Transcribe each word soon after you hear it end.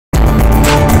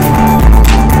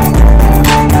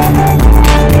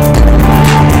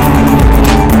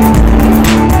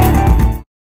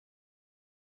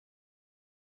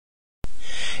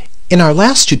In our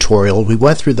last tutorial, we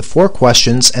went through the 4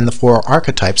 questions and the 4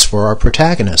 archetypes for our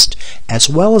protagonist, as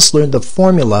well as learned the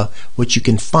formula which you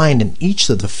can find in each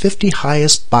of the 50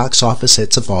 highest box office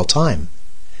hits of all time.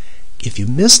 If you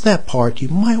missed that part, you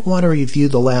might want to review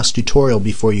the last tutorial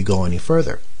before you go any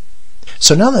further.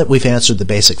 So now that we've answered the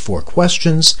basic 4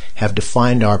 questions, have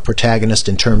defined our protagonist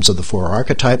in terms of the 4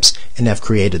 archetypes, and have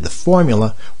created the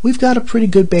formula, we've got a pretty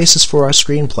good basis for our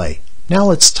screenplay.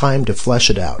 Now it's time to flesh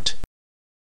it out.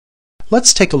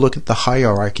 Let's take a look at the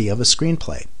hierarchy of a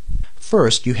screenplay.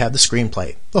 First, you have the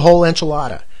screenplay, the whole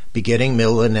enchilada, beginning,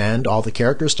 middle, and end, all the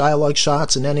characters, dialogue,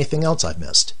 shots, and anything else I've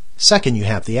missed. Second, you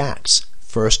have the acts,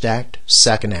 first act,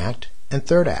 second act, and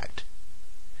third act.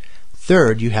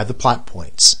 Third, you have the plot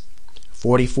points,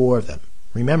 44 of them.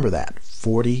 Remember that,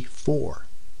 44.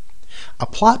 A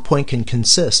plot point can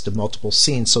consist of multiple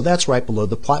scenes, so that's right below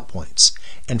the plot points.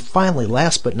 And finally,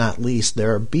 last but not least,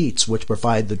 there are beats which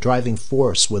provide the driving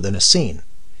force within a scene.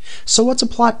 So what's a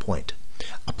plot point?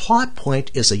 A plot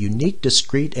point is a unique,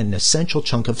 discrete, and essential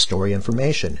chunk of story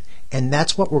information, and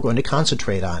that's what we're going to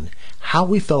concentrate on, how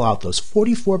we fill out those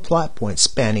 44 plot points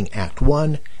spanning Act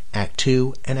 1, Act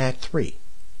 2, and Act 3.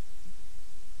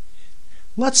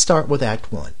 Let's start with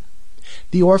Act 1,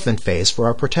 the orphan phase for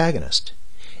our protagonist.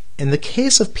 In the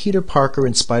case of Peter Parker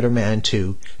in Spider-Man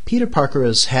 2, Peter Parker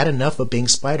has had enough of being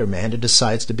Spider-Man and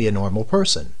decides to be a normal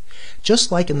person.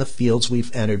 Just like in the fields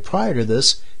we've entered prior to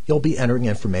this, you'll be entering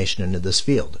information into this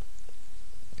field.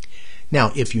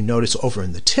 Now, if you notice over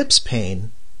in the tips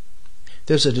pane,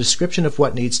 there's a description of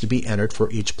what needs to be entered for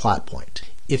each plot point.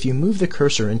 If you move the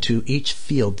cursor into each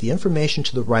field, the information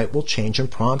to the right will change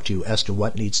and prompt you as to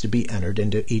what needs to be entered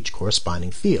into each corresponding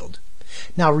field.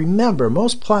 Now remember,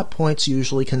 most plot points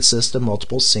usually consist of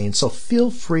multiple scenes, so feel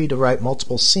free to write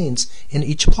multiple scenes in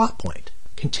each plot point.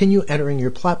 Continue entering your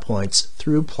plot points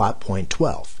through plot point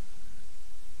 12.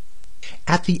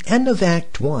 At the end of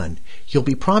Act 1, you'll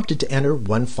be prompted to enter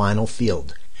one final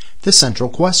field, the central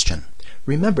question.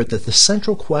 Remember that the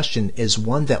central question is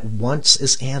one that once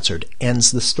is answered,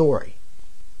 ends the story.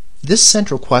 This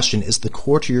central question is the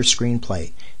core to your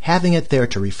screenplay. Having it there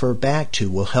to refer back to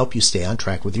will help you stay on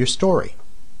track with your story.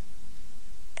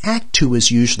 Act 2 is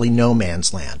usually no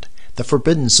man's land, the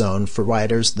forbidden zone for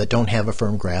writers that don't have a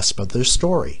firm grasp of their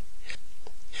story.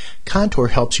 Contour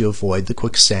helps you avoid the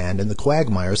quicksand and the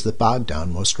quagmires that bog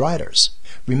down most writers.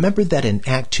 Remember that in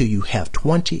Act 2 you have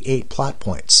 28 plot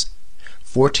points,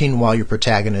 14 while your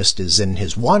protagonist is in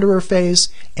his wanderer phase,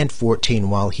 and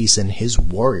 14 while he's in his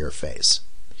warrior phase.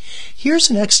 Here's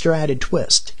an extra added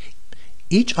twist.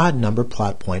 Each odd number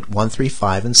plot point, 1, 3,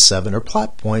 5, and 7, are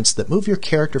plot points that move your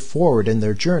character forward in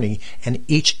their journey, and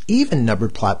each even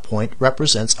numbered plot point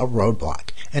represents a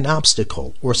roadblock, an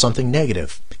obstacle, or something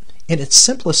negative. In its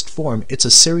simplest form, it's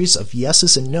a series of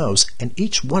yeses and nos, and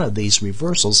each one of these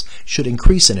reversals should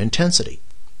increase in intensity.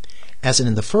 As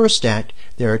in the first act,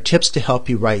 there are tips to help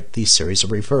you write these series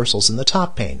of reversals in the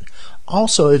top pane.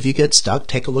 Also, if you get stuck,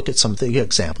 take a look at some of the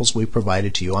examples we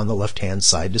provided to you on the left-hand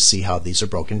side to see how these are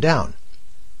broken down.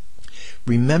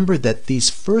 Remember that these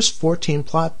first 14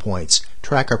 plot points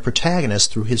track our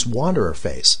protagonist through his wanderer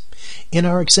phase. In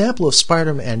our example of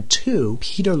Spider-Man 2,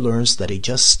 Peter learns that he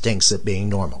just stinks at being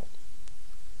normal.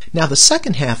 Now the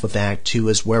second half of Act 2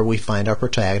 is where we find our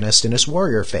protagonist in his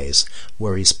warrior phase,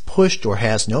 where he's pushed or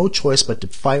has no choice but to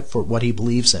fight for what he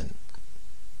believes in.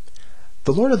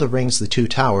 The Lord of the Rings The Two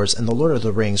Towers and The Lord of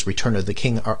the Rings Return of the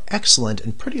King are excellent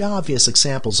and pretty obvious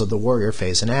examples of the warrior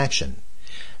phase in action.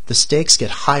 The stakes get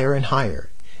higher and higher.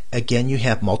 Again, you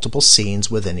have multiple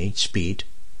scenes within each beat,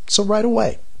 so right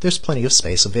away, there's plenty of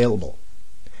space available.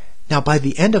 Now, by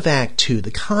the end of Act 2,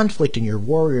 the conflict in your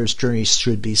warrior's journey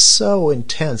should be so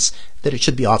intense that it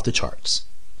should be off the charts.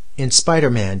 In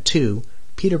Spider-Man 2,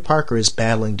 Peter Parker is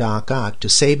battling Doc Ock to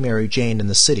save Mary Jane and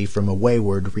the city from a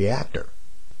wayward reactor.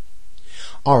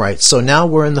 Alright, so now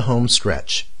we're in the home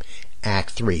stretch.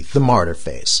 Act 3, the martyr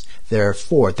phase. There are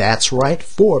 4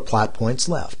 plot points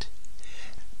left.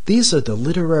 These are the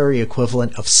literary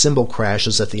equivalent of cymbal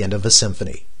crashes at the end of a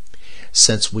symphony.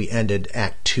 Since we ended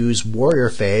Act 2's warrior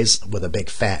phase with a big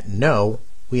fat no,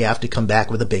 we have to come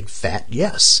back with a big fat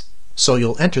yes. So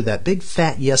you'll enter that big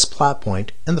fat yes plot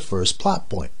point in the first plot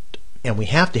point. And we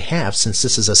have to have, since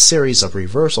this is a series of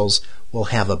reversals, we'll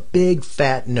have a big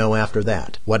fat no after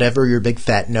that. Whatever your big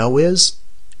fat no is,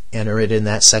 enter it in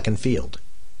that second field.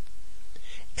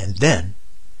 And then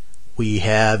we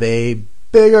have a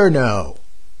bigger no.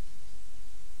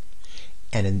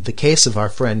 And in the case of our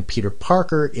friend Peter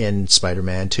Parker in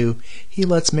Spider-Man 2, he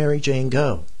lets Mary Jane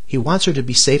go. He wants her to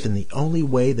be safe, and the only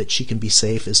way that she can be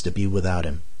safe is to be without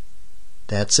him.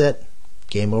 That's it.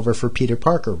 Game over for Peter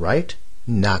Parker, right?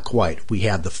 Not quite. We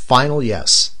have the final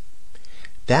yes.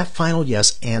 That final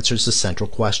yes answers the central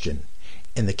question.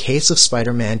 In the case of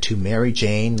Spider-Man 2, Mary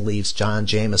Jane leaves John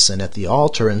Jameson at the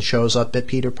altar and shows up at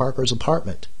Peter Parker's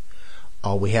apartment.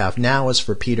 All we have now is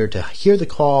for Peter to hear the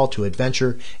call to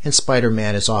adventure, and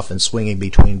Spider-Man is off and swinging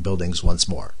between buildings once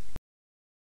more.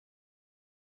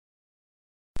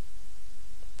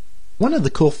 One of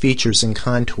the cool features in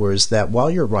Contour is that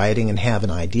while you're writing and have an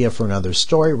idea for another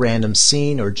story, random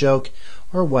scene, or joke,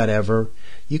 or whatever,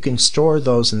 you can store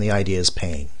those in the Ideas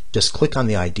pane. Just click on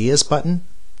the Ideas button,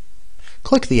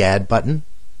 click the Add button,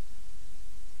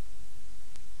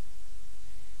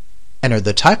 enter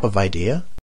the type of idea,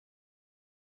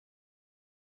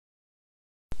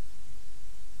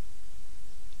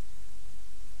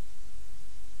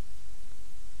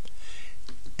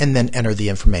 and then enter the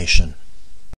information.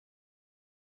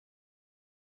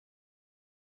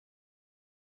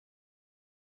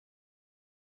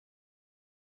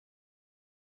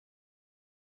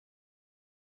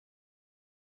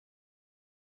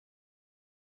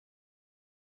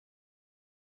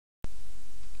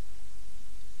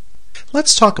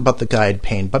 Let's talk about the guide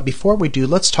pane, but before we do,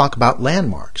 let's talk about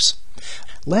landmarks.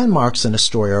 Landmarks in a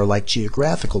story are like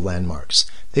geographical landmarks.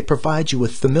 They provide you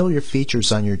with familiar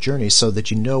features on your journey so that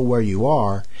you know where you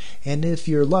are, and if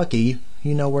you're lucky,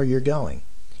 you know where you're going.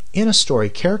 In a story,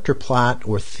 character plot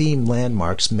or theme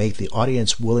landmarks make the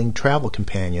audience willing travel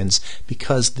companions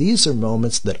because these are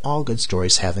moments that all good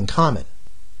stories have in common.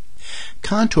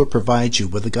 Contour provides you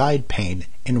with a guide pane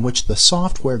in which the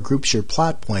software groups your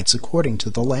plot points according to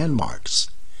the landmarks.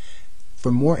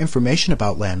 For more information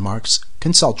about landmarks,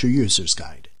 consult your user's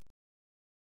guide.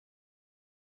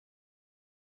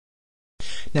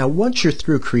 Now, once you're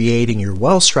through creating your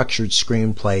well-structured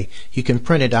screenplay, you can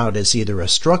print it out as either a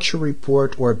structure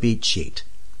report or a beat sheet.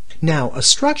 Now, a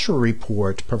structure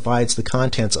report provides the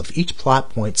contents of each plot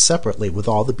point separately with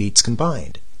all the beats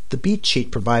combined. The beat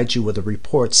sheet provides you with a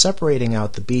report separating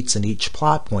out the beats in each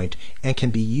plot point and can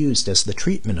be used as the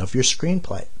treatment of your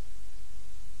screenplay.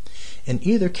 In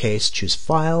either case, choose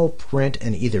File, Print,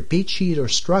 and either beat sheet or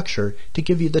structure to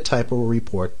give you the type of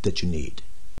report that you need.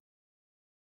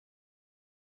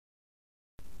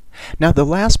 Now the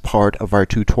last part of our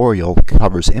tutorial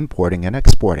covers importing and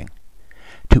exporting.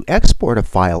 To export a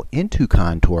file into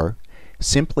Contour,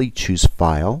 simply choose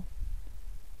File,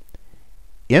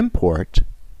 Import,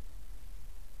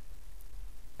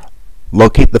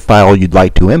 locate the file you'd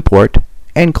like to import,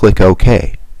 and click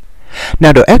OK.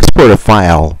 Now to export a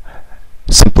file,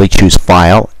 simply choose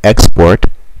File, Export,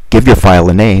 give your file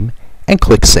a name, and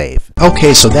click Save.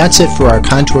 Okay, so that's it for our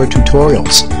Contour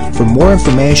tutorials. For more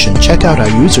information, check out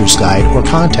our user's guide or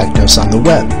contact us on the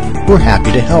web. We're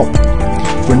happy to help.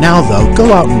 For now though,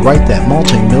 go out and write that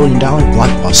multi-million-dollar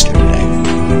blockbuster today.